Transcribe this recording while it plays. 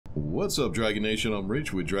What's up, Dragon Nation? I'm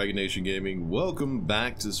Rich with Dragon Nation Gaming. Welcome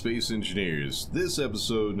back to Space Engineers. This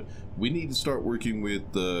episode, we need to start working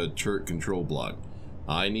with the turret control block.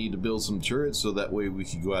 I need to build some turrets so that way we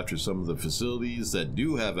can go after some of the facilities that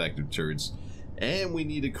do have active turrets. And we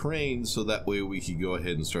need a crane so that way we can go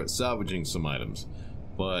ahead and start salvaging some items.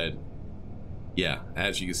 But yeah,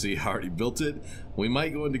 as you can see, I already built it. We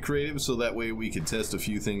might go into creative so that way we can test a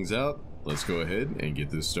few things out. Let's go ahead and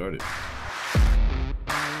get this started.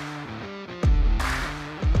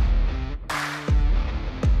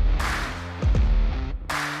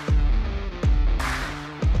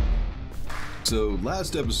 So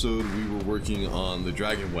last episode we were working on the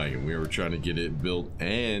Dragon Wagon. We were trying to get it built,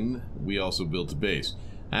 and we also built a base.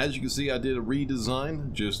 As you can see, I did a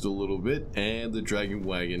redesign just a little bit, and the Dragon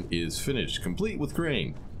Wagon is finished, complete with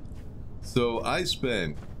crane. So I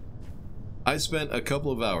spent a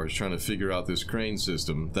couple of hours trying to figure out this crane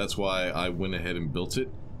system. That's why I went ahead and built it,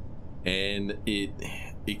 and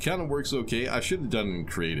it kind of works okay. I should have done it in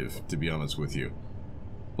creative, to be honest with you.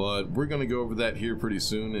 But we're going to go over that here pretty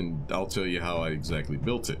soon, and I'll tell you how I exactly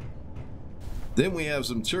built it. Then we have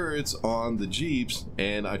some turrets on the Jeeps,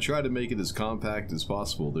 and I try to make it as compact as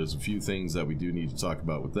possible. There's a few things that we do need to talk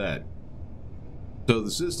about with that. So the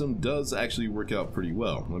system does actually work out pretty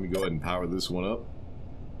well. Let me go ahead and power this one up.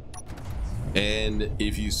 And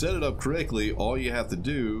if you set it up correctly, all you have to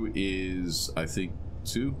do is, I think,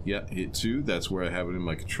 2. Yeah, hit 2. That's where I have it in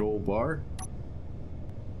my control bar.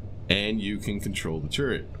 And you can control the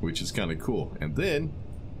turret, which is kind of cool. And then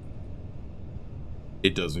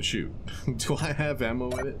it doesn't shoot. Do I have ammo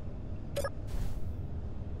in it?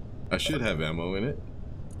 I should have ammo in it.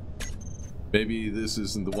 Maybe this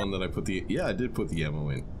isn't the one that I put the... Yeah, I did put the ammo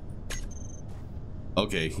in.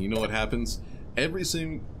 Okay, you know what happens? Every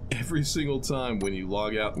single time when you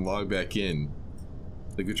log out and log back in,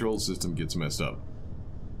 the control system gets messed up.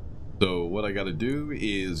 So what I got to do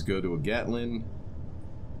is go to a Gatlin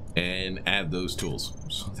and add those tools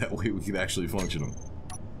so that way we can actually function them.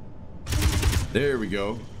 There we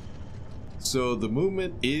go. So the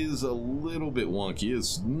movement is a little bit wonky.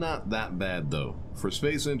 It's not that bad though. For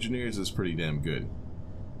Space Engineers, it's pretty damn good.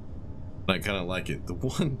 I kind of like it. The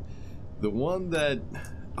one that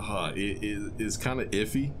is kind of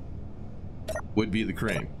iffy would be the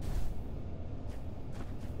crane.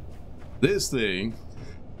 This thing.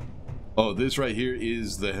 Oh, this right here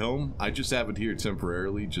is the helm. I just have it here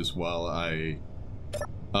temporarily just while I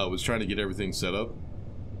was trying to get everything set up.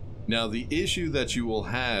 Now, the issue that you will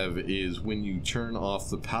have is when you turn off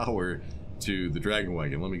the power to the Dragon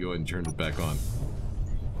Wagon. Let me go ahead and turn it back on.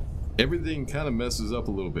 Everything kind of messes up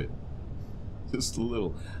a little bit. Just a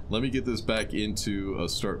little. Let me get this back into a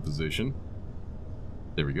start position.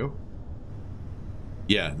 There we go.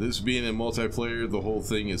 Yeah, this being in multiplayer, the whole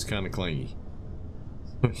thing is kind of clangy.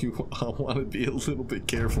 I want to be a little bit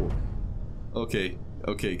careful. Okay,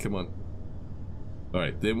 come on.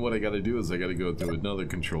 Alright, then what I gotta do is I gotta go through another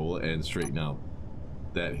control and straighten out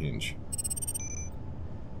that hinge.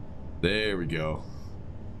 There we go.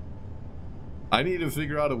 I need to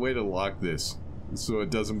figure out a way to lock this so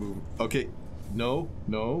it doesn't move. Okay, no.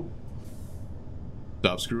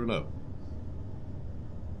 Stop screwing up.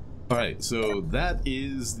 Alright, so that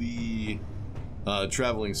is the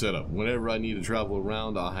traveling setup. Whenever I need to travel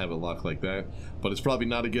around, I'll have it locked like that. But it's probably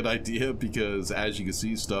not a good idea because, as you can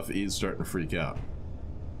see, stuff is starting to freak out.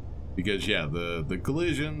 Because yeah, the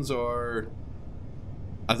collisions are...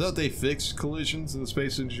 I thought they fixed collisions in the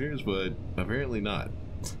Space Engineers, but apparently not.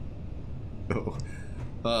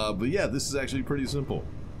 But yeah, this is actually pretty simple.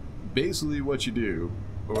 Basically what you do,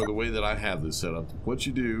 or the way that I have this set up, what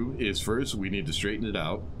you do is first we need to straighten it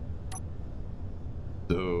out.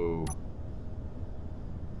 So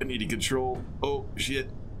I need to control. Oh shit.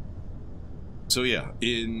 So yeah,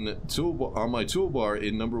 on my toolbar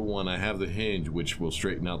in number 1, I have the hinge, which will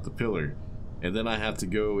straighten out the pillar, and then I have to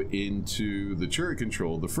go into the turret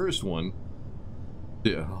control, the first one,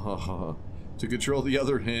 to control the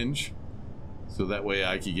other hinge, so that way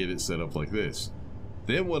I can get it set up like this.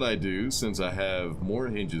 Then what I do, since I have more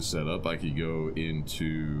hinges set up, I could go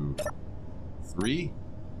into 3,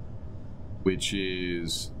 which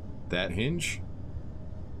is that hinge.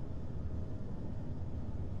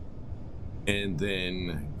 And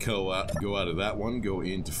then go out of that one, go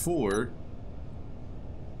into 4,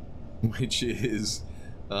 which is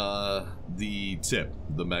the tip,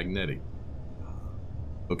 the magnetic.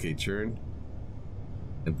 Okay, turn.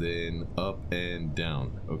 And then up and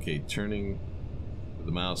down. Okay, turning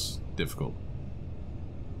the mouse, difficult.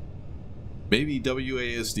 Maybe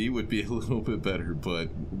WASD would be a little bit better, but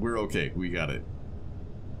we're okay. We got it.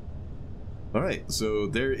 Alright, so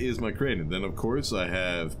there is my crane. And then of course I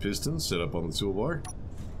have pistons set up on the toolbar.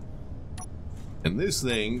 And this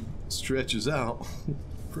thing stretches out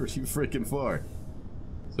pretty freaking far.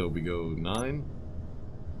 So we go 9.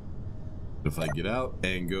 If I get out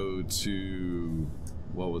and go to,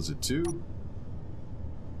 what was it, 2?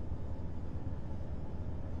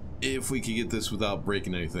 If we can get this without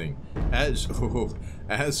breaking anything. As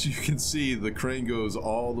you can see, the crane goes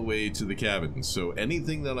all the way to the cabin. So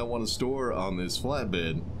anything that I want to store on this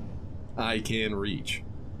flatbed, I can reach.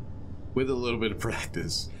 With a little bit of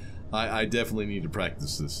practice. I definitely need to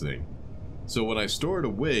practice this thing. So when I store it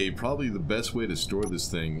away, probably the best way to store this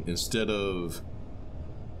thing, instead of...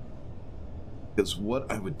 Because what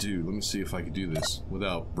I would do, let me see if I can do this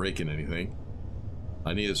without breaking anything.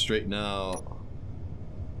 I need to straighten out...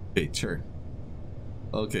 Okay, turn.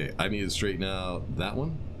 Okay, I need to straighten out that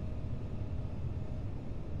one.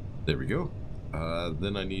 There we go.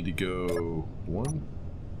 Then I need to go 1.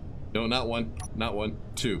 No, not 1. Not 1.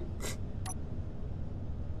 2.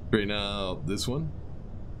 Straighten out this one.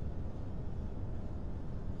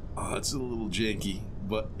 Oh, it's a little janky,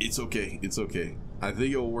 but it's okay. It's okay. I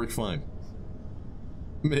think it will work fine.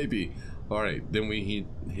 Maybe. Alright, then we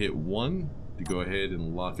hit 1 to go ahead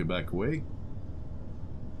and lock it back away.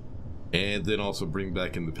 And then also bring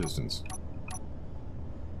back in the pistons.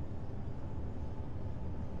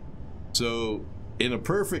 So, in a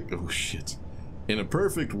perfect... Oh, shit. In a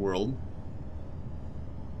perfect world,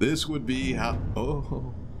 this would be how...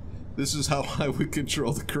 Oh, this is how I would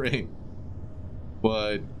control the crane.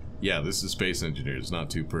 But, yeah, this is Space Engineers, not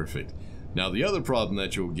too perfect. Now, the other problem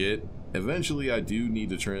that you'll get, eventually I do need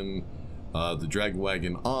to turn the Dragon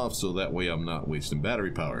Wagon off so that way I'm not wasting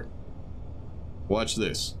battery power. Watch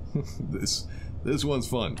this. This one's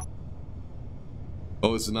fun.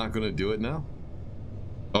 Oh, is it not going to do it now?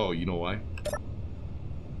 Oh, you know why?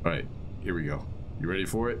 Alright, here we go. You ready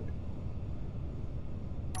for it?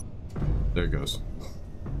 There it goes.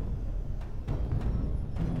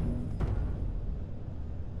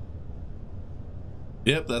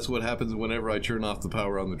 Yep, that's what happens whenever I turn off the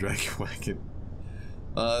power on the Dragon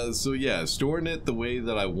Wagon. So yeah, storing it the way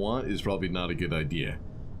that I want is probably not a good idea.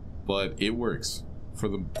 But it works for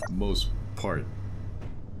the most part.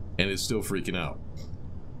 And it's still freaking out.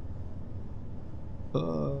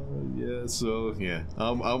 Yeah, so yeah,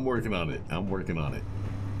 I'm working on it. I'm working on it.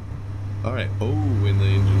 Alright, oh, when the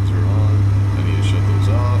engines are on, I need to shut those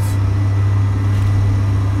off.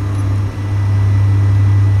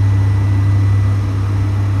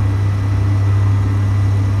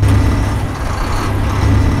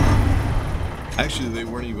 Actually, they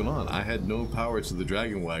weren't even on. I had no power to the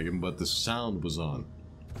Dragon Wagon, but the sound was on.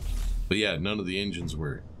 But yeah, none of the engines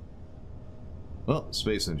were. Well,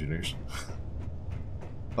 Space Engineers.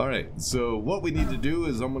 Alright, so what we need to do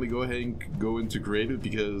is I'm going to go ahead and go into creative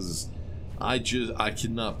because I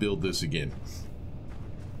cannot build this again.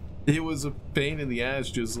 It was a pain in the ass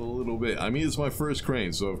just a little bit. I mean, it's my first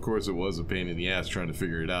crane, so of course it was a pain in the ass trying to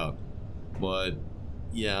figure it out. But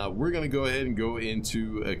yeah, we're going to go ahead and go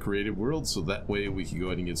into a creative world so that way we can go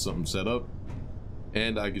ahead and get something set up.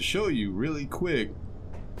 And I can show you really quick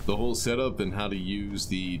the whole setup and how to use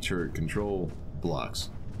the turret control blocks.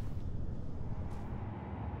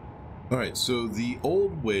 Alright, so the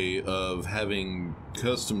old way of having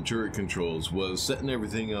custom turret controls was setting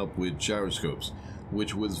everything up with gyroscopes,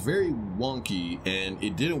 which was very wonky and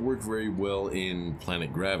it didn't work very well in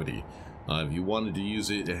planet gravity. If you wanted to use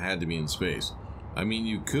it, it had to be in space. I mean,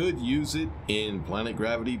 you could use it in planet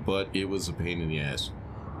gravity, but it was a pain in the ass.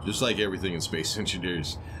 Just like everything in Space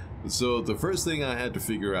Engineers. So the first thing I had to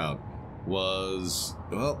figure out was,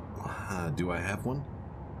 well, do I have one?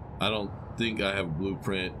 I don't think I have a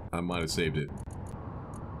blueprint. I might have saved it.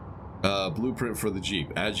 Blueprint for the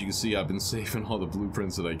Jeep. As you can see, I've been saving all the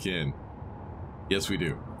blueprints that I can. Yes, we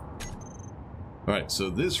do. Alright, so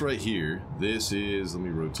this right here, this is, let me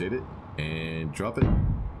rotate it and drop it.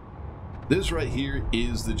 This right here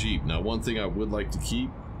is the Jeep. Now, one thing I would like to keep,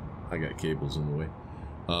 I got cables in the way.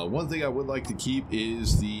 One thing I would like to keep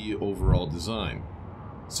is the overall design.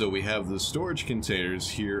 So we have the storage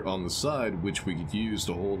containers here on the side, which we could use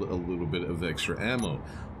to hold a little bit of extra ammo.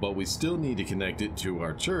 But we still need to connect it to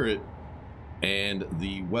our turret and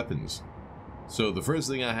the weapons. So the first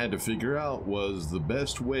thing I had to figure out was the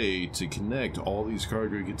best way to connect all these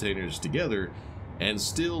cargo containers together and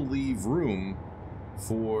still leave room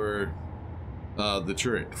for the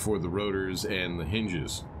turret, for the rotors and the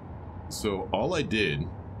hinges. So all I did,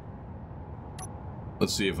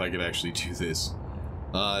 let's see if I could actually do this.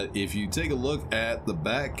 If you take a look at the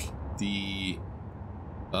back of the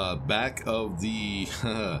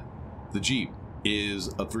the Jeep, is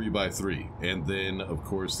a 3x3, and then of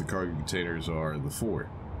course the cargo containers are the 4.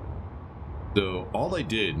 So all I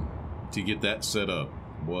did to get that set up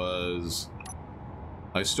was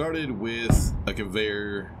I started with a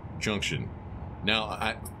conveyor junction.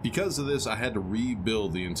 Now, because of this, I had to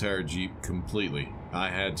rebuild the entire Jeep completely. I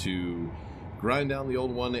had to grind down the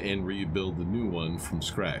old one and rebuild the new one from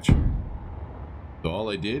scratch. So all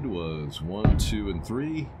I did was 1, 2, and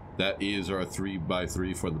 3. That is our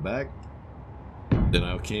 3x3 for the back. Then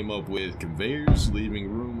I came up with conveyors, leaving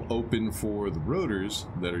room open for the rotors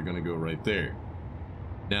that are going to go right there.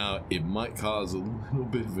 Now, it might cause a little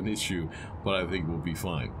bit of an issue, but I think we'll be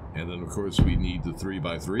fine. And then, of course, we need the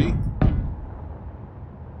 3x3.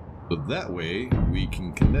 So that way, we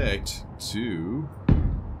can connect to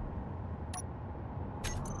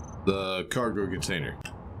the cargo container.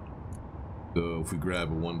 So if we grab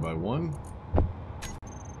a 1x1,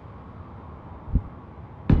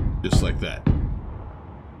 just like that.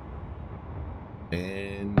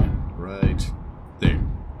 And right there.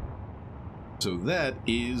 So that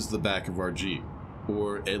is the back of our Jeep,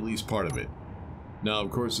 or at least part of it. Now,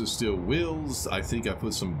 of course, there's still wheels. I think I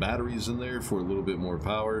put some batteries in there for a little bit more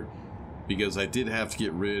power, because I did have to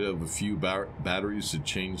get rid of a few batteries to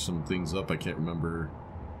change some things up. I can't remember.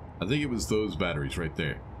 I think it was those batteries right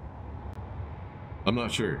there. I'm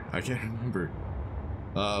not sure. I can't remember.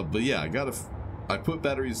 But yeah, I put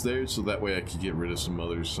batteries there so that way I could get rid of some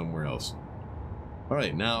others somewhere else.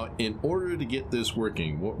 Alright, now in order to get this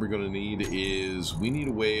working, what we're going to need is we need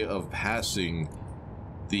a way of passing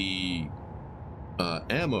the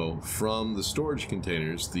ammo from the storage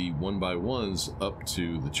containers, the 1x1s, up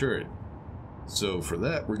to the turret. So for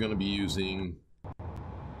that, we're going to be using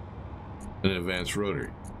an advanced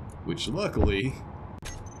rotor, which luckily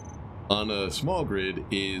on a small grid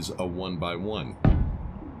is a 1x1.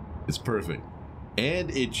 It's perfect.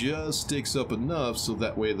 And it just sticks up enough so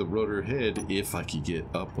that way the rotor head, if I could get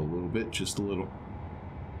up a little bit, just a little,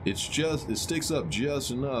 it sticks up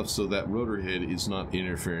just enough so that rotor head is not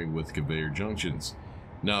interfering with conveyor junctions.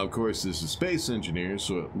 Now, of course, this is Space Engineer,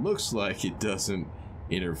 so it looks like it doesn't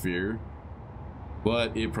interfere,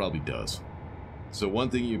 but it probably does. So one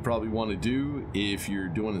thing you probably want to do if you're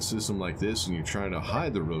doing a system like this and you're trying to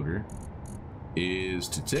hide the rotor is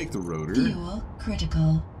to take the rotor. Fuel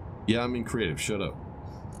critical. Yeah, I'm in creative, shut up.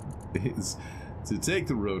 Is to take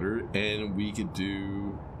the rotor and we could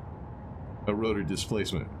do a rotor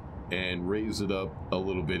displacement and raise it up a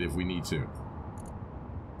little bit if we need to.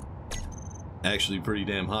 Actually pretty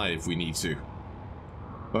damn high if we need to.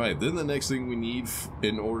 Alright, then the next thing we need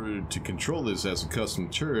in order to control this as a custom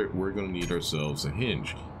turret, we're going to need ourselves a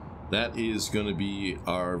hinge. That is going to be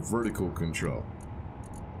our vertical control.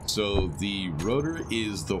 So the rotor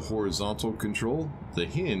is the horizontal control, the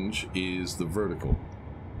hinge is the vertical.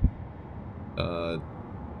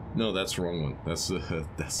 No, that's the wrong one. That's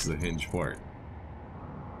the hinge part.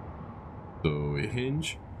 So a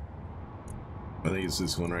hinge, I think it's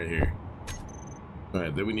this one right here.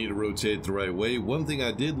 Alright, then we need to rotate it the right way. One thing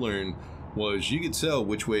I did learn was you could tell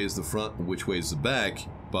which way is the front and which way is the back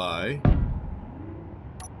by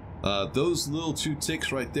those little 2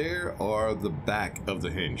 ticks right there are the back of the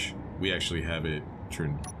hinge. We actually have it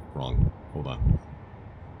turned wrong. Hold on.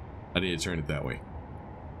 I need to turn it that way.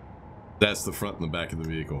 That's the front and the back of the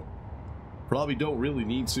vehicle. Probably don't really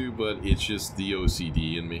need to, but it's just the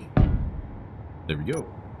OCD in me. There we go.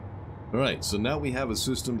 Alright, so now we have a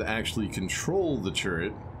system to actually control the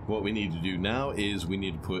turret. What we need to do now is we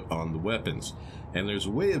need to put on the weapons. And there's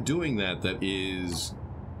a way of doing that that is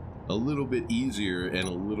a little bit easier and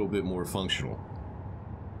a little bit more functional.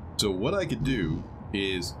 So what I could do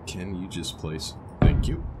is, can you just place, thank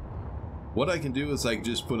you. What I can do is I can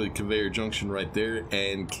just put a conveyor junction right there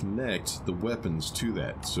and connect the weapons to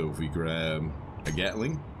that. So if we grab a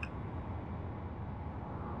Gatling,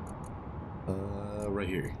 right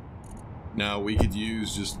here. Now we could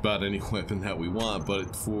use just about any weapon that we want,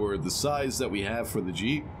 but for the size that we have for the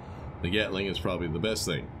Jeep, the Gatling is probably the best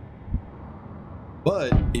thing.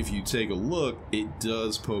 But if you take a look, it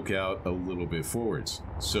does poke out a little bit forwards.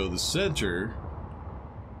 So the center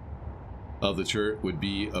of the turret would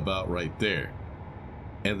be about right there.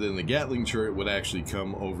 And then the Gatling turret would actually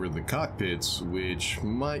come over the cockpits, which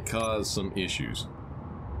might cause some issues.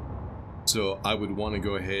 So I would want to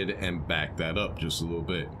go ahead and back that up just a little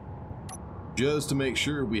bit, just to make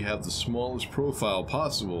sure we have the smallest profile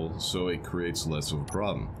possible so it creates less of a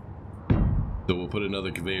problem. So we'll put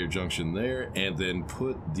another conveyor junction there and then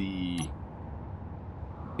put the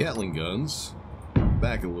Gatling guns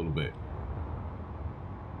back a little bit.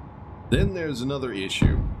 Then there's another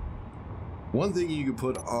issue. One thing you could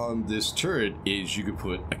put on this turret is you could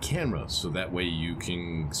put a camera, so that way you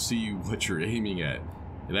can see what you're aiming at.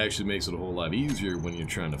 It actually makes it a whole lot easier when you're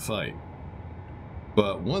trying to fight.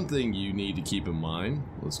 But one thing you need to keep in mind,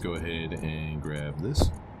 let's go ahead and grab this.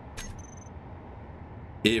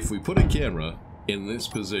 If we put a camera in this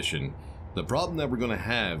position, the problem that we're going to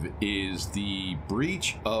have is the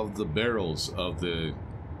breech of the barrels of the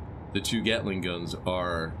two Gatling guns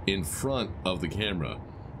are in front of the camera.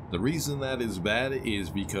 The reason that is bad is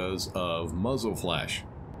because of muzzle flash.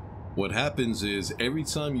 What happens is every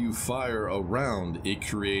time you fire a round, it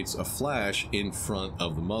creates a flash in front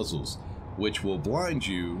of the muzzles, which will blind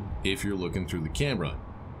you if you're looking through the camera,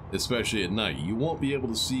 especially at night. You won't be able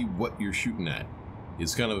to see what you're shooting at.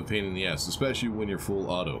 It's kind of a pain in the ass, especially when you're full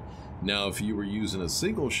auto. Now, if you were using a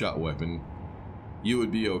single shot weapon, you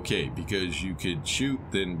would be okay because you could shoot,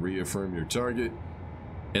 then reaffirm your target,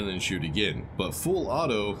 and then shoot again. But full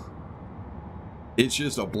auto, it's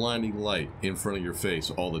just a blinding light in front of your face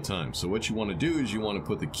all the time. So what you want to do is you want to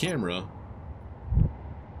put the camera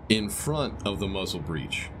in front of the muzzle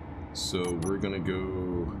breech. So we're gonna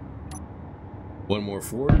go one more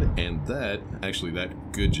forward, and that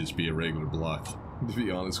could just be a regular block, to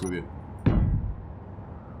be honest with you.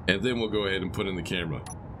 And then we'll go ahead and put in the camera.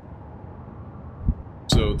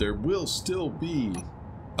 So there will still be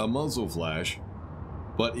a muzzle flash,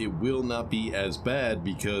 but it will not be as bad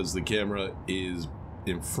because the camera is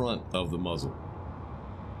in front of the muzzle.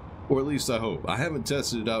 Or at least I hope. I haven't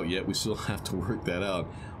tested it out yet, we still have to work that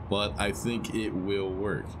out, but I think it will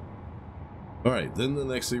work. Alright, then the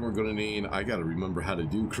next thing we're going to need, I gotta remember how to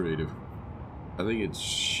do creative. I think it's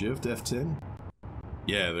Shift F10?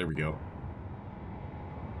 Yeah, there we go.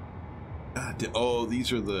 God, oh,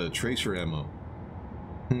 these are the tracer ammo.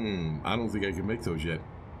 I don't think I can make those yet.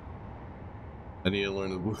 I need to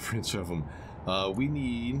learn the blueprints of them. We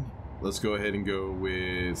need, let's go ahead and go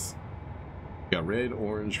with, got red,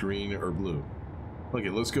 orange, green, or blue. Okay,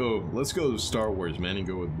 let's go Star Wars, man, and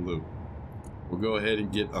go with blue. We'll go ahead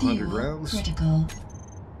and get 100 rounds. Critical.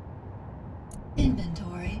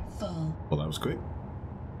 Inventory full. Well, that was quick.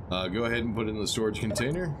 Go ahead and put it in the storage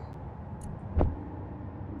container.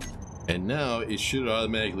 And now it should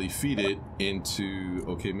automatically feed it into...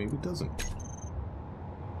 Okay, maybe it doesn't.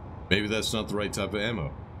 Maybe that's not the right type of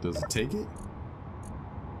ammo. Does it take it?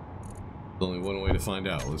 There's only one way to find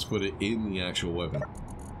out. Let's put it in the actual weapon.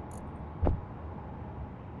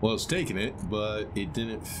 Well, it's taking it, but it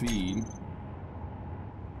didn't feed.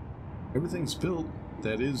 Everything's built.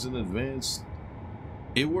 That is an advanced.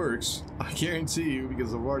 It works. I guarantee you,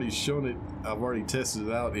 because I've already shown it. I've already tested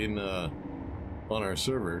it out in on our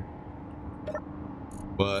server.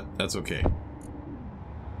 But that's okay.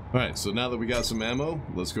 Alright, so now that we got some ammo,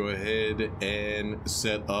 let's go ahead and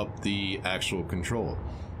set up the actual control.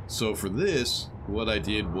 So for this, what I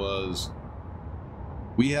did was,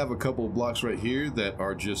 we have a couple of blocks right here that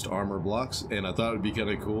are just armor blocks, and I thought it'd be kind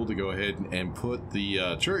of cool to go ahead and put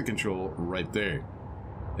the turret control right there.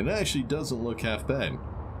 It actually doesn't look half bad.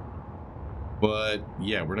 But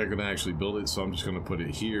yeah, we're not going to actually build it, so I'm just going to put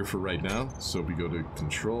it here for right now. So we go to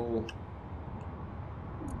control,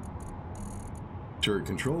 turret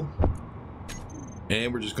control,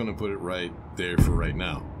 and we're just going to put it right there for right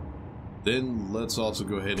now. Then let's also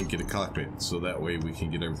go ahead and get a cockpit, so that way we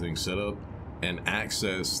can get everything set up and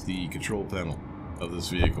access the control panel of this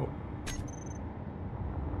vehicle.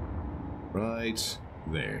 Right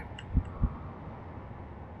there.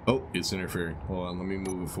 Oh, it's interfering. Hold on, let me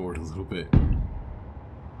move it forward a little bit.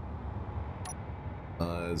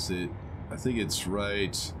 I think it's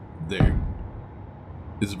right there.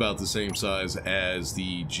 It's about the same size as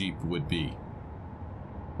the Jeep would be.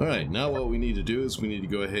 Alright, now what we need to do is we need to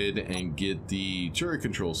go ahead and get the turret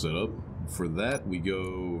control set up. For that, we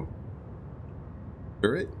go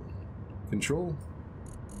turret control.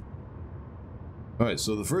 Alright,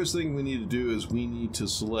 so the first thing we need to do is we need to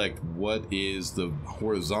select what is the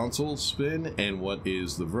horizontal spin and what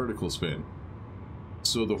is the vertical spin.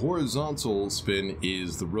 So the horizontal spin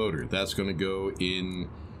is the rotor. That's going to go in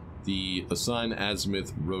the assign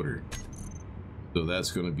azimuth rotor. So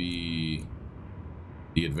that's going to be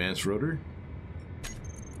the advanced rotor.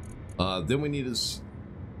 Then we need to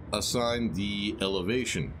assign the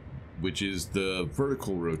elevation, which is the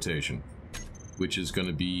vertical rotation, which is going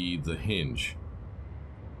to be the hinge.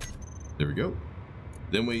 There we go.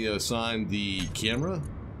 Then we assign the camera.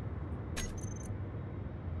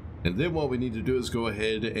 And then what we need to do is go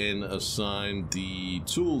ahead and assign the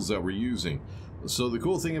tools that we're using. So the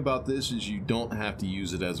cool thing about this is you don't have to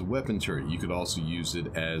use it as a weapon turret. You could also use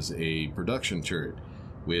it as a production turret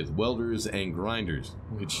with welders and grinders,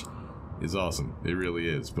 which is awesome. It really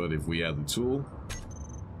is. But if we add the tool...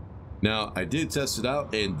 Now, I did test it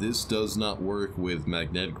out, and this does not work with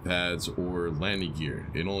magnetic pads or landing gear.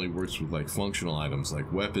 It only works with like functional items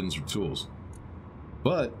like weapons or tools.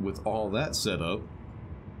 But with all that set up,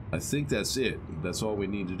 I think that's it. That's all we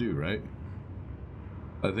need to do, right?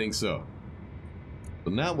 I think so.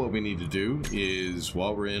 But now what we need to do is,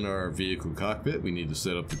 while we're in our vehicle cockpit, we need to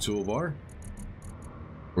set up the toolbar.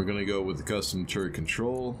 We're going to go with the custom turret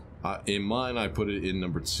control. In mine, I put it in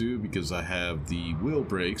number 2 because I have the wheel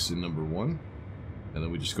brakes in number 1. And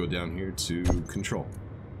then we just go down here to control.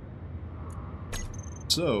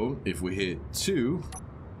 So, if we hit 2,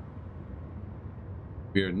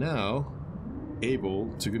 we are now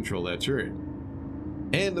able to control that turret.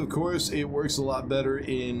 And of course, it works a lot better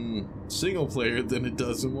in single player than it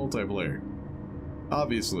does in multiplayer.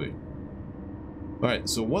 Obviously. Alright,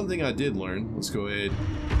 so one thing I did learn, let's go ahead.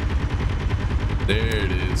 There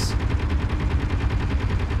it is.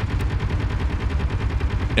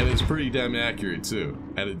 And it's pretty damn accurate too.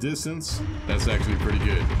 At a distance, that's actually pretty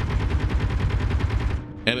good.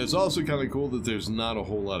 And it's also kind of cool that there's not a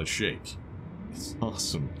whole lot of shake. It's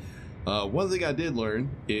awesome. One thing I did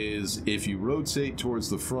learn is if you rotate towards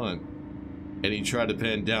the front and you try to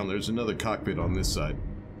pan down, there's another cockpit on this side.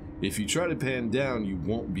 If you try to pan down, you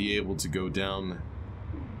won't be able to go down.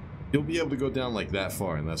 You'll be able to go down like that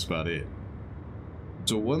far, and that's about it.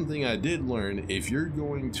 So one thing I did learn, if you're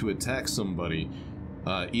going to attack somebody,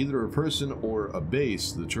 either a person or a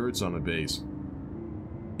base, the turret's on a base,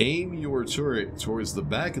 aim your turret towards the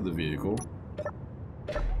back of the vehicle.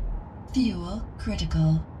 Fuel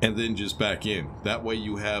critical. And then just back in. That way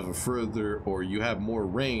you have a further, or you have more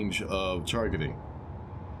range of targeting.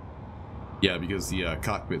 Yeah, because the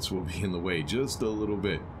cockpits will be in the way just a little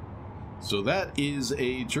bit. So that is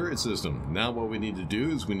a turret system. Now what we need to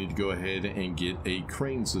do is we need to go ahead and get a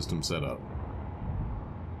crane system set up.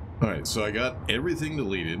 Alright, so I got everything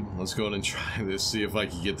deleted. Let's go ahead and try this, see if I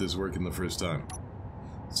can get this working the first time.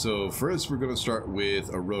 So first we're going to start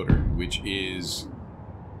with a rotor, which is...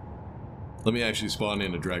 Let me actually spawn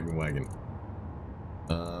in a Dragon Wagon.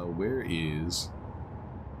 Where is...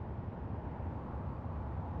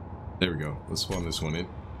 There we go. Let's spawn this one in.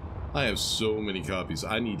 I have so many copies.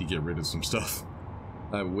 I need to get rid of some stuff.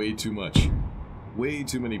 I have way too much. Way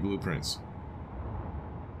too many blueprints.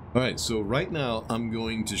 Alright, so right now I'm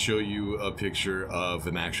going to show you a picture of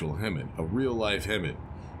an actual HEMTT. A real life HEMTT.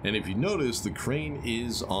 And if you notice, the crane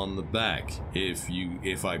is on the back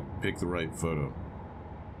if I pick the right photo.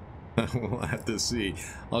 We'll have to see.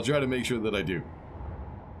 I'll try to make sure that I do.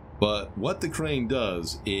 But what the crane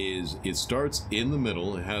does is it starts in the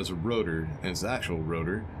middle. It has a rotor, and it's an actual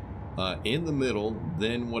rotor. In the middle,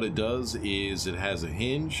 then what it does is it has a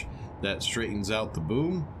hinge that straightens out the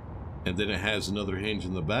boom, and then it has another hinge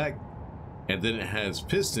in the back, and then it has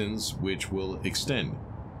pistons which will extend.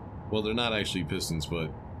 Well, they're not actually pistons,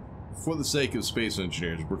 but for the sake of space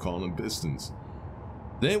engineers, we're calling them pistons.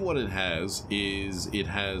 Then what it has is it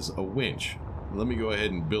has a winch. Let me go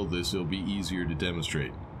ahead and build this. It'll be easier to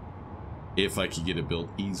demonstrate if I could get it built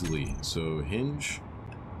easily. So hinge.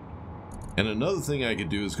 And another thing I could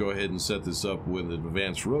do is go ahead and set this up with an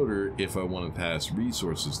advanced rotor if I want to pass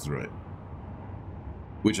resources through it.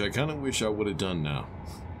 Which I kind of wish I would have done now.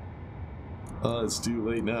 It's too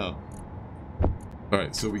late now.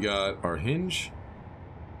 Alright, so we got our hinge.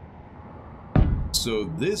 So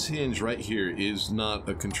this hinge right here is not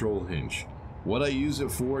a control hinge. What I use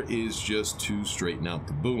it for is just to straighten out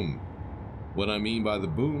the boom. What I mean by the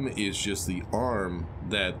boom is just the arm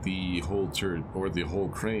that the whole turret or the whole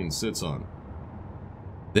crane sits on.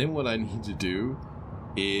 Then what I need to do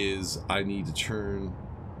is I need to control.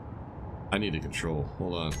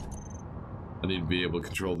 Hold on. I need to be able to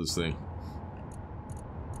control this thing.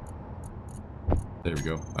 There we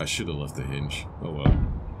go. I should have left the hinge. Oh well.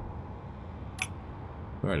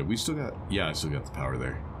 Alright, we still got... Yeah, I still got the power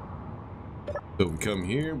there. So we come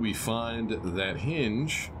here, we find that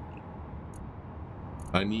hinge.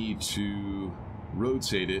 I need to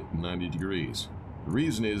rotate it 90 degrees. The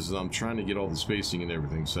reason is I'm trying to get all the spacing and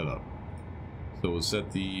everything set up. So we'll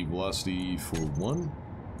set the velocity for 1.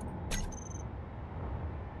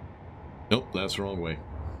 Nope, that's the wrong way.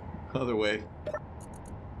 Other way.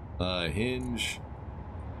 Hinge.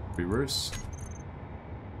 Reverse.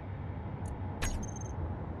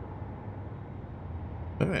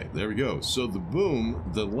 Alright, there we go. So the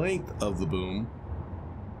boom, the length of the boom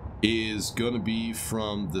is going to be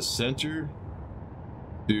from the center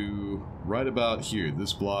to right about here,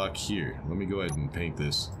 this block here. Let me go ahead and paint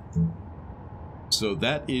this. So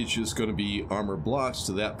that is just going to be armor blocks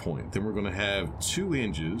to that point. Then we're going to have 2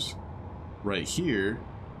 hinges right here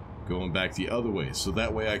going back the other way. So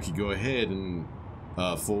that way I could go ahead and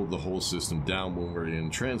fold the whole system down when we're in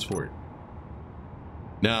transport.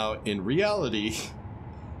 Now, in reality,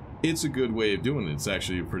 it's a good way of doing it. It's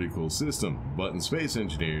actually a pretty cool system, but in Space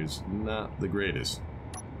Engineers, not the greatest.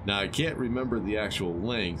 Now, I can't remember the actual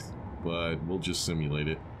length, but we'll just simulate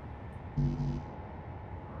it.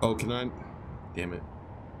 Oh, can I? Damn it.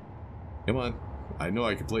 Come on. I know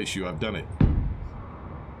I can place you. I've done it.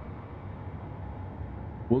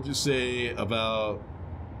 We'll just say about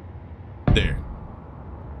there.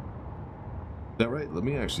 Is that right? Let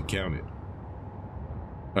me actually count it.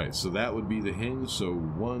 Alright, so that would be the hinge. So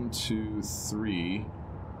 1, 2, 3,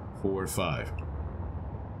 4, 5.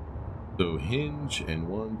 So hinge and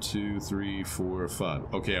 1, 2, 3, 4,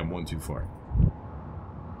 5. Okay, I'm one too far.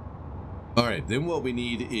 Alright, then what we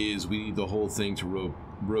need is we need the whole thing to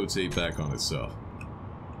rotate back on itself.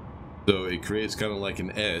 So it creates kind of like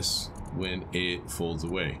an S when it folds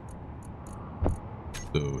away.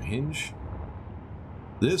 So hinge.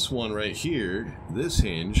 This one right here, this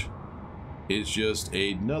hinge, is just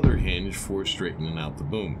another hinge for straightening out the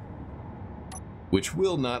boom, which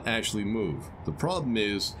will not actually move. The problem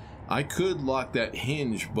is I could lock that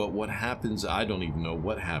hinge, but what happens, I don't even know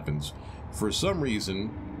what happens. For some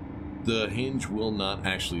reason, the hinge will not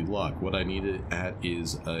actually lock. What I need it at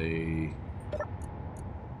is a...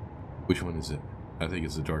 Which one is it? I think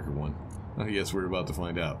it's the darker one. I guess we're about to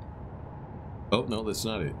find out. Oh, no, that's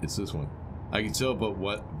not it. It's this one. I can tell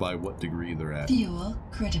by what degree they're at. Fuel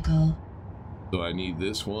critical. So I need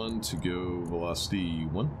this one to go velocity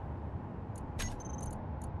 1.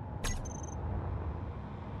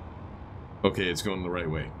 Okay, it's going the right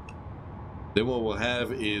way. Then what we'll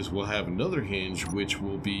have is we'll have another hinge, which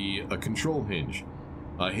will be a control hinge.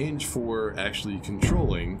 A hinge for actually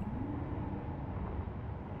controlling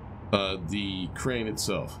the crane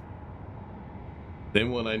itself.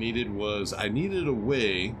 Then what I needed was, I needed a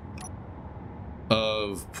way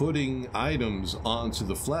of putting items onto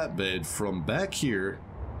the flatbed from back here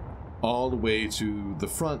all the way to the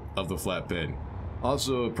front of the flatbed.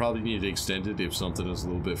 Also, probably need to extend it if something is a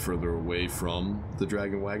little bit further away from the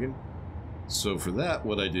Dragon Wagon. So for that,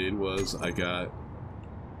 what I did was I got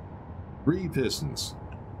 3 pistons.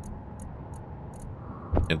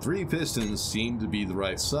 And 3 pistons seemed to be the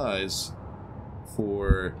right size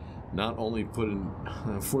for not only putting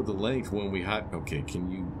for the length when we had... Okay,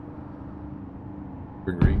 can you...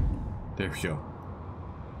 Green. There we go.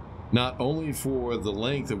 Not only for the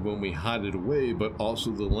length of when we hide it away, but also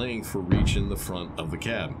the length for reaching the front of the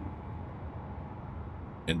cab.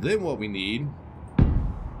 And then what we need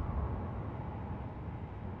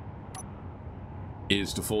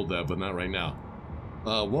is to fold that, but not right now.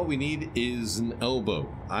 What we need is an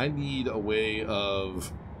elbow. I need a way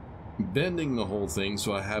of bending the whole thing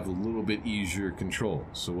so I have a little bit easier control.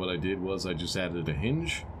 So what I did was I just added a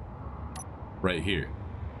hinge right here.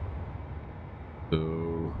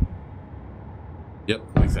 So, yep,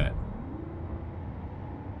 like that.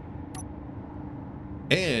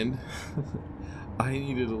 And I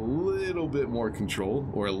needed a little bit more control,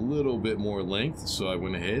 or a little bit more length, so I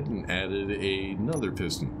went ahead and added another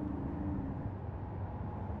piston,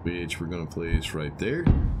 which we're going to place right there.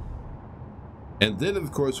 And then,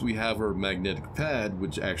 of course, we have our magnetic pad,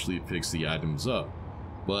 which actually picks the items up.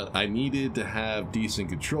 But I needed to have decent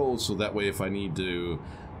control, so that way if I need to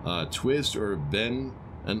twist or bend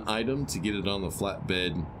an item to get it on the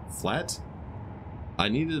flatbed flat, I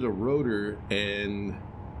needed a rotor and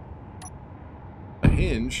a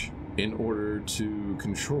hinge in order to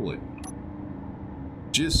control it,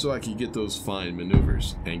 just so I could get those fine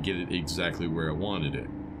maneuvers and get it exactly where I wanted it.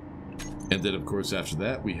 And then, of course, after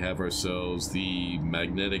that, we have ourselves the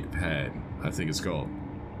magnetic pad, I think it's called.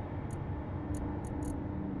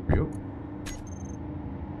 Here we go.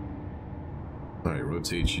 Alright,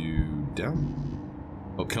 rotate you down.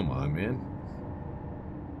 Oh, come on, man.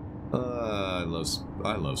 I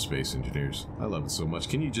love Space Engineers. I love it so much.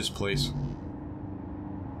 Can you just place...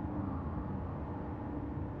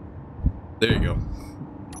 There you go.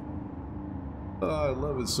 Oh, I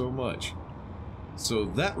love it so much. So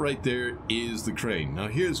that right there is the crane. Now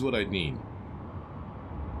here's what I need.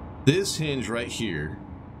 This hinge right here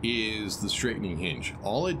is the straightening hinge.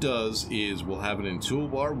 All it does is we'll have it in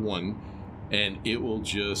toolbar 1, and it will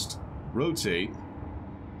just rotate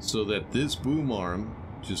so that this boom arm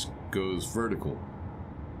just goes vertical,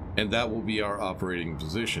 and that will be our operating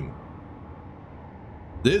position.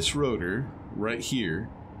 This rotor right here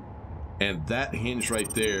and that hinge right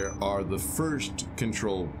there are the first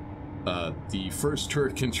control, the first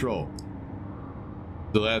turret control.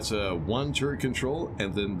 So that's a 1 turret control,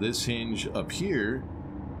 and then this hinge up here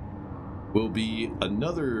will be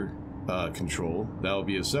another control. That will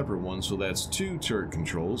be a separate one, so that's 2 turret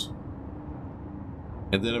controls.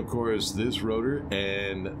 And then, of course, this rotor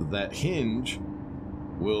and that hinge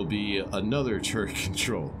will be another turret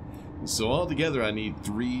control. So altogether, I need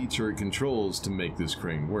 3 turret controls to make this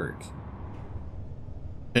crane work.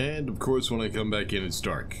 And, of course, when I come back in, it's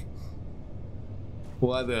dark.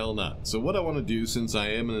 Why the hell not? So what I want to do, since I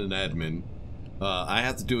am an admin, I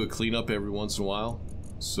have to do a cleanup every once in a while.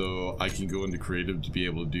 So I can go into creative to be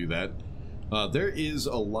able to do that. There is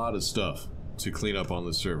a lot of stuff to clean up on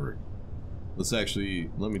the server.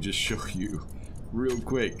 Let me just show you real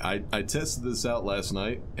quick. I tested this out last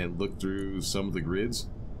night and looked through some of the grids.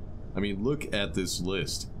 I mean, look at this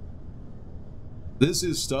list. This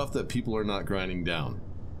is stuff that people are not grinding down.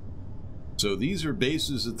 So these are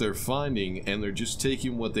bases that they're finding, and they're just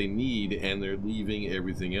taking what they need and they're leaving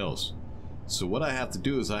everything else. So what I have to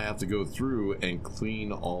do is I have to go through and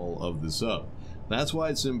clean all of this up. That's why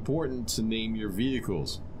it's important to name your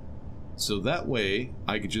vehicles. So that way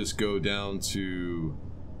I could just go down to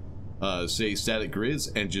say static grids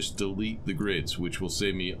and just delete the grids, which will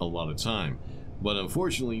save me a lot of time. But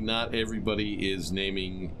unfortunately, not everybody is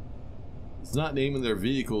naming their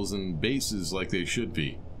vehicles and bases like they should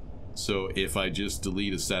be. So if I just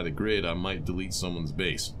delete a static grid, I might delete someone's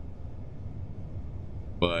base.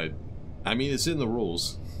 But I mean, it's in the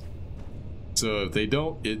rules. So if they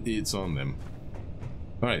don't, it's on them.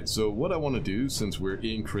 Alright, so what I want to do, since we're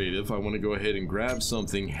in creative, I want to go ahead and grab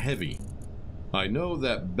something heavy. I know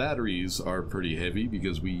that batteries are pretty heavy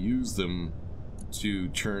because we use them to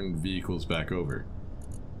turn vehicles back over.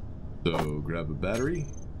 So grab a battery,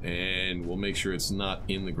 and we'll make sure it's not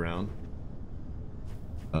in the ground.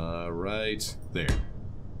 Right there.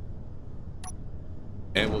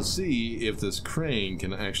 And we'll see if this crane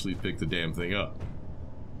can actually pick the damn thing up.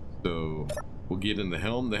 So we'll get in the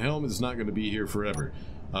helm. The helm is not going to be here forever.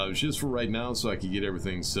 It's just for right now so I can get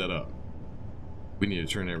everything set up. We need to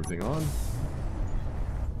turn everything on.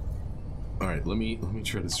 Alright, let me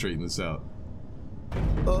try to straighten this out.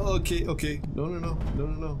 Oh, okay.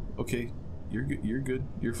 No. Okay, you're good.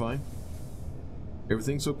 You're fine.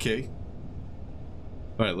 Everything's okay.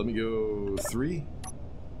 Alright, let me go 3.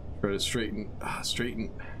 Try to straighten.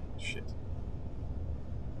 Shit.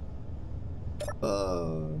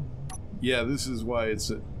 Yeah, this is why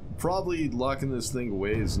it's probably locking this thing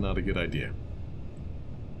away is not a good idea.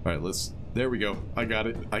 Alright, there we go. I got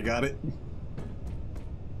it.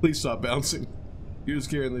 Please stop bouncing. You're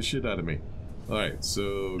scaring the shit out of me. Alright,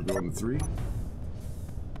 so going to 3.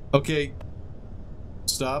 Okay.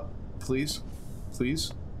 Stop, please.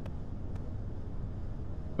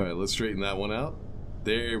 Alright, let's straighten that one out.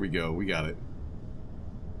 There we go, we got it.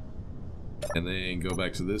 And then go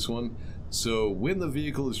back to this one. So when the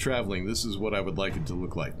vehicle is traveling, this is what I would like it to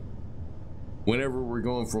look like. Whenever we're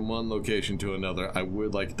going from one location to another, I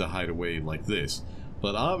would like it to hide away like this.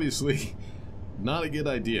 But obviously, not a good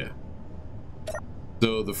idea.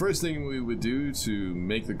 So the first thing we would do to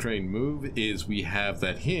make the crane move is we have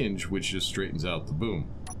that hinge which just straightens out the boom.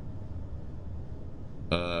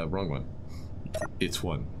 Wrong one. It's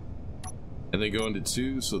 1. And then go into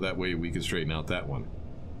 2 so that way we can straighten out that one.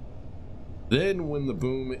 Then when the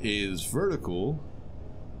boom is vertical,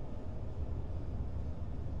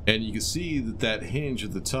 and you can see that hinge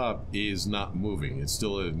at the top is not moving. It's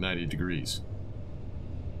still at 90 degrees.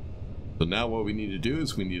 So now what we need to do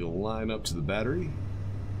is we need to line up to the battery.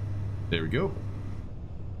 There we go.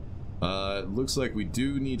 It looks like we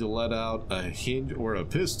do need to let out a hinge or a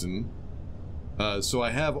piston. So I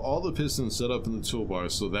have all the pistons set up in the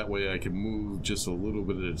toolbar so that way I can move just a little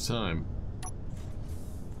bit at a time.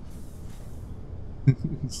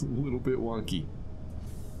 It's a little bit wonky.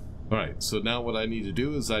 Alright, so now what I need to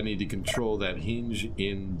do is I need to control that hinge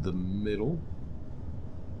in the middle,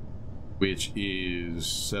 which is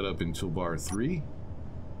set up in toolbar 3.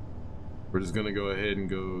 We're just going to go ahead and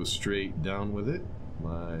go straight down with it,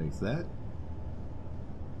 like that.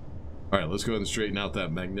 Alright, let's go ahead and straighten out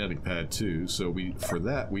that magnetic pad too. So for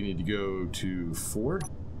that we need to go to 4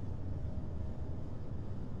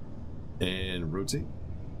 and rotate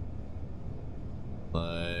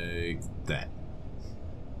like that.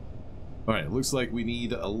 Alright, looks like we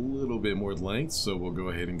need a little bit more length, so we'll go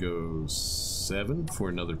ahead and go 7 for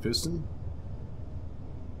another piston.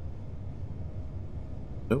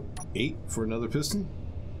 Nope, 8 for another piston.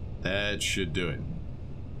 That should do it.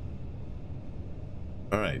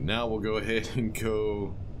 Alright, now we'll go ahead and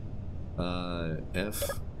go F.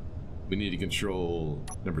 We need to control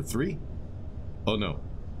number 3. Oh no.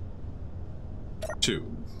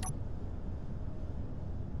 2.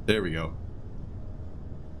 There we go.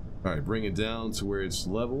 Alright, bring it down to where it's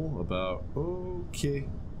level, about, okay.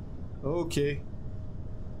 Okay.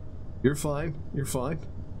 You're fine. You're fine.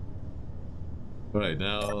 Alright,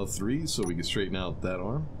 now 3, so we can straighten out that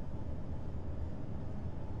arm.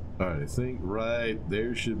 Alright, I think right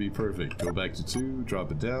there should be perfect. Go back to 2,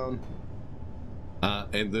 drop it down.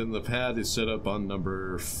 And then the pad is set up on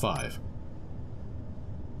number 5.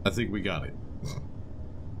 I think we got it.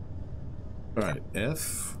 Alright,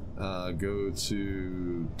 F. Go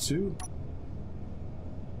to 2.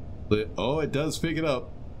 Oh, it does pick it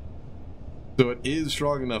up. So it is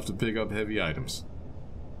strong enough to pick up heavy items.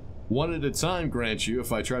 1 at a time, grant you.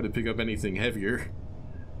 If I try to pick up anything heavier,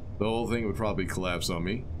 the whole thing would probably collapse on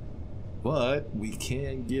me. But we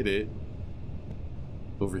can get it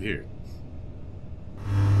over here.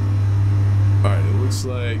 Alright, it looks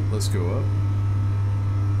like, let's go up.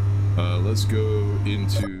 Let's go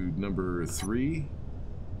into number 3.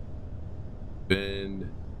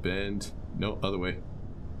 Bend, bend. No, other way.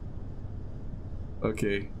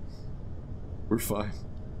 Okay. We're fine.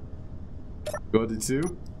 Go to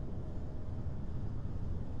 2.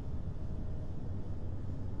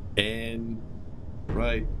 And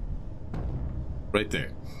right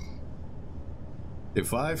there. Hit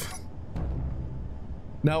 5.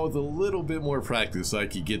 Now with a little bit more practice I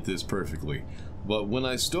could get this perfectly. But when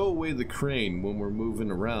I stow away the crane when we're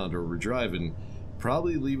moving around or we're driving,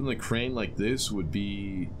 probably leaving the crane like this would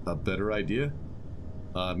be a better idea.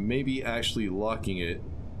 Maybe actually locking it.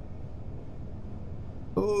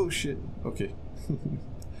 Oh shit, okay.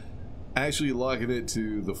 Actually locking it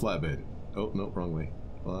to the flatbed. Oh, no, wrong way.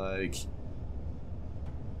 Like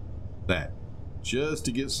that. Just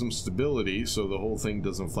to get some stability so the whole thing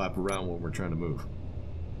doesn't flap around when we're trying to move.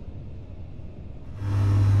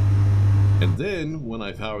 And then, when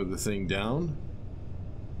I power the thing down,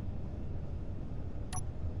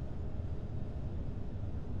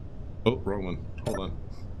 oh, wrong one. Hold on.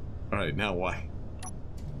 Alright, now why?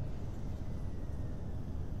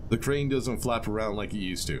 The crane doesn't flap around like it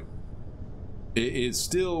used to. It's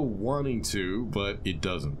still wanting to, but it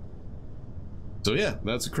doesn't. So yeah,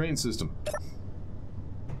 that's a crane system.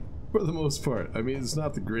 For the most part. I mean, it's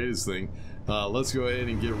not the greatest thing. Let's go ahead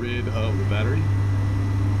and get rid of the battery.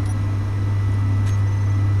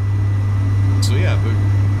 So yeah,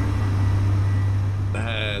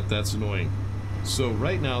 that's annoying. So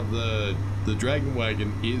right now the Dragon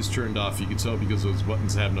Wagon is turned off. You can tell because those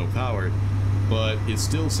buttons have no power, but it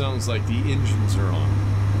still sounds like the engines are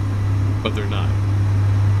on, but they're not.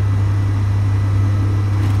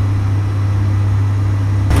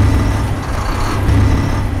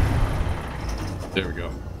 There we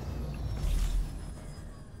go.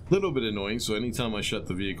 Little bit annoying, so anytime I shut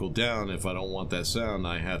the vehicle down, if I don't want that sound,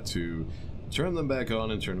 I have to turn them back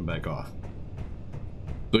on and turn them back off.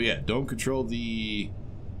 So yeah, don't control the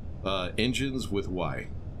engines with Y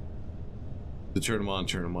to turn them on,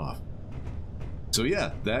 turn them off. So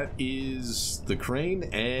yeah, that is the crane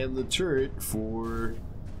and the turret for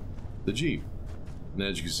the Jeep. And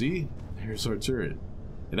as you can see, here's our turret.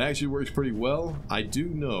 It actually works pretty well. I do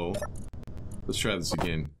know, let's try this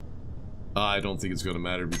again. I don't think it's going to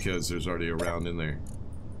matter because there's already a round in there.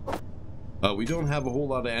 We don't have a whole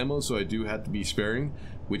lot of ammo, so I do have to be sparing,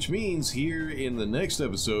 which means here in the next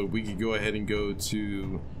episode we could go ahead and go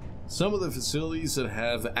to some of the facilities that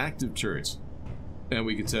have active turrets, and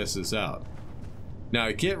we can test this out. Now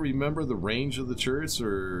I can't remember the range of the turrets,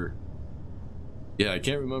 or yeah, I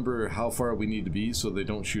can't remember how far we need to be so they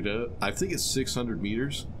don't shoot at it. I think it's 600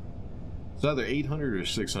 meters. It's either 800 or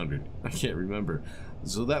 600. I can't remember.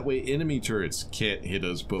 So that way enemy turrets can't hit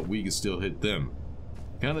us, but we can still hit them.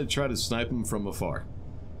 Kind of try to snipe them from afar.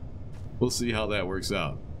 We'll see how that works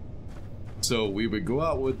out. So we would go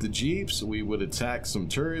out with the Jeeps, we would attack some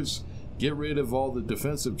turrets, get rid of all the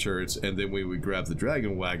defensive turrets, and then we would grab the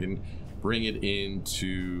Dragon Wagon, bring it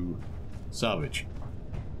into salvage.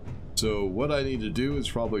 So what I need to do is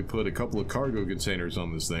probably put a couple of cargo containers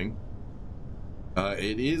on this thing.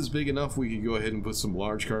 It is big enough we could go ahead and put some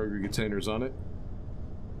large cargo containers on it.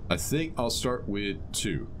 I think I'll start with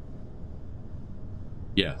 2.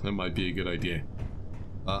 Yeah, that might be a good idea.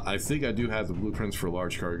 I think I do have the blueprints for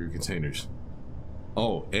large cargo containers.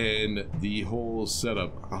 Oh, and the whole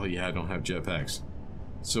setup. Oh yeah, I don't have jetpacks.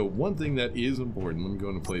 So one thing that is important, let me go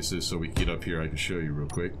into place this so we can get up here. I can show you real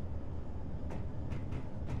quick.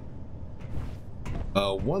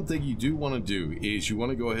 One thing you do want to do is you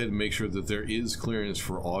want to go ahead and make sure that there is clearance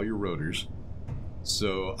for all your rotors.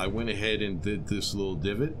 So I went ahead and did this little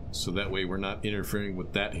divot, so that way we're not interfering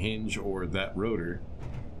with that hinge or that rotor.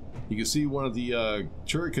 You can see one of the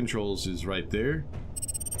turret controls is right there.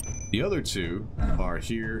 The other 2 are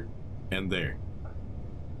here and there.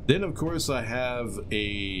 Then of course I have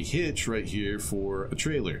a hitch right here for a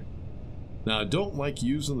trailer. Now, I don't like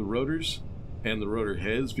using the rotors and the rotor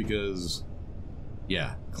heads because,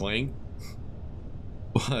 yeah, clang.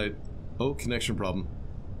 But, oh, connection problem.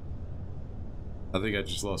 I think I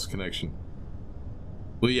just lost connection.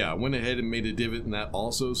 But yeah, I went ahead and made a divot in that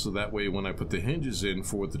also, so that way when I put the hinges in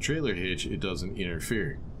for the trailer hitch, it doesn't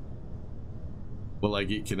interfere. Will I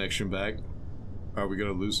get connection back? Are we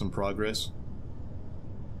going to lose some progress?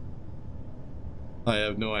 I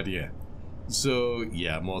have no idea. So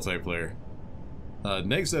yeah, multiplayer.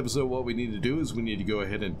 Next episode, what we need to do is we need to go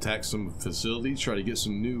ahead and attack some facilities, try to get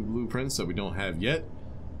some new blueprints that we don't have yet.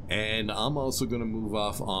 And I'm also going to move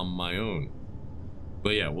off on my own.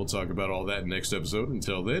 But yeah, we'll talk about all that next episode.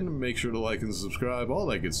 Until then, make sure to like and subscribe, all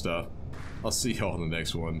that good stuff. I'll see y'all in the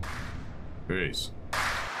next one. Peace.